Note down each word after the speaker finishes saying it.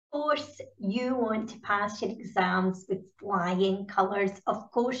course, you want to pass your exams with flying colours. Of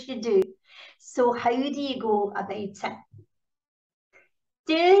course you do. So how do you go about it?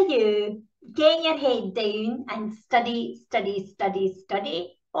 Do you get your head down and study,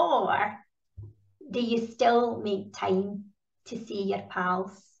 or do you still make time to see your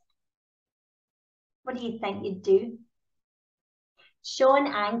pals? What do you think you'd do? Sean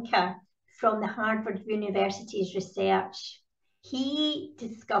Anker from the Harvard University's research, he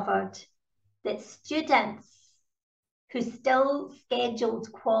discovered that students who still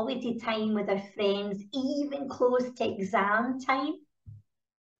scheduled quality time with their friends, even close to exam time,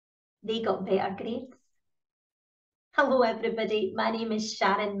 they got better grades. Hello everybody, my name is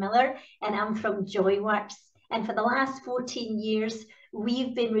Sharon Miller and I'm from Joyworks. And for the last 14 years,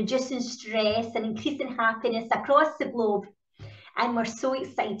 we've been reducing stress and increasing happiness across the globe. And we're so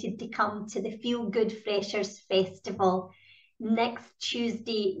excited to come to the Feel Good Freshers Festival next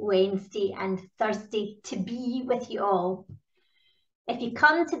Tuesday, Wednesday and Thursday to be with you all. If you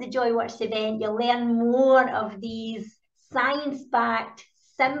come to the Joyworks event, you'll learn more of these science-backed,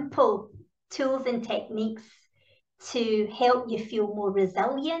 simple tools and techniques to help you feel more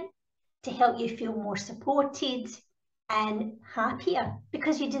resilient, to help you feel more supported and happier,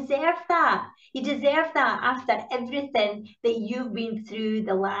 because you deserve that. You deserve that after everything that you've been through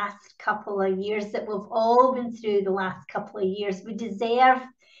the last couple of years, that we've all been through the last couple of years. We deserve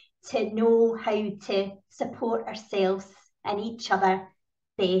to know how to support ourselves and each other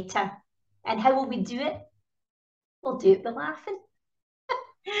better. And how will we do it? We'll do it by laughing.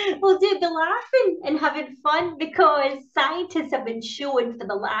 We'll do it by laughing and having fun, because scientists have been showing for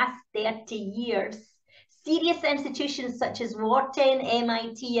the last 30 years, serious institutions such as Wharton,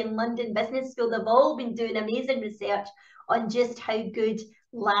 MIT and London Business School have all been doing amazing research on just how good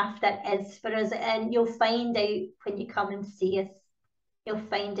laughter is for us. And you'll find out when you come and see us. You'll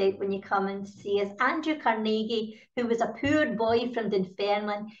find out when you come and see us. Andrew Carnegie, who was a poor boy from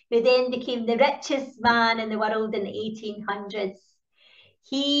Dunfermline, who then became the richest man in the world in the 1800s,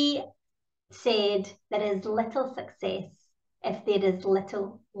 he said there is little success if there is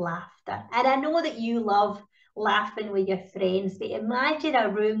little laughter. And I know that you love laughing with your friends, but imagine a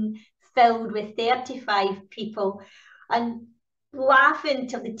room filled with 35 people and laughing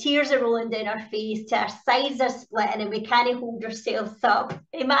till the tears are rolling down our face, till our sides are splitting and we can't hold ourselves up.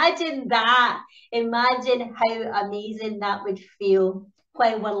 Imagine that. Imagine how amazing that would feel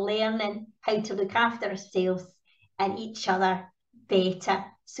while we're learning how to look after ourselves and each other better.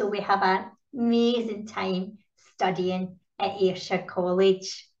 So we have an amazing time studying at Ayrshire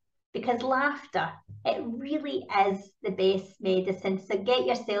College, because laughter, it really is the best medicine. So get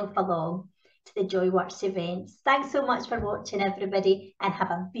yourself along to the Joyworks events. Thanks so much for watching everybody, and have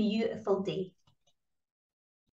a beautiful day.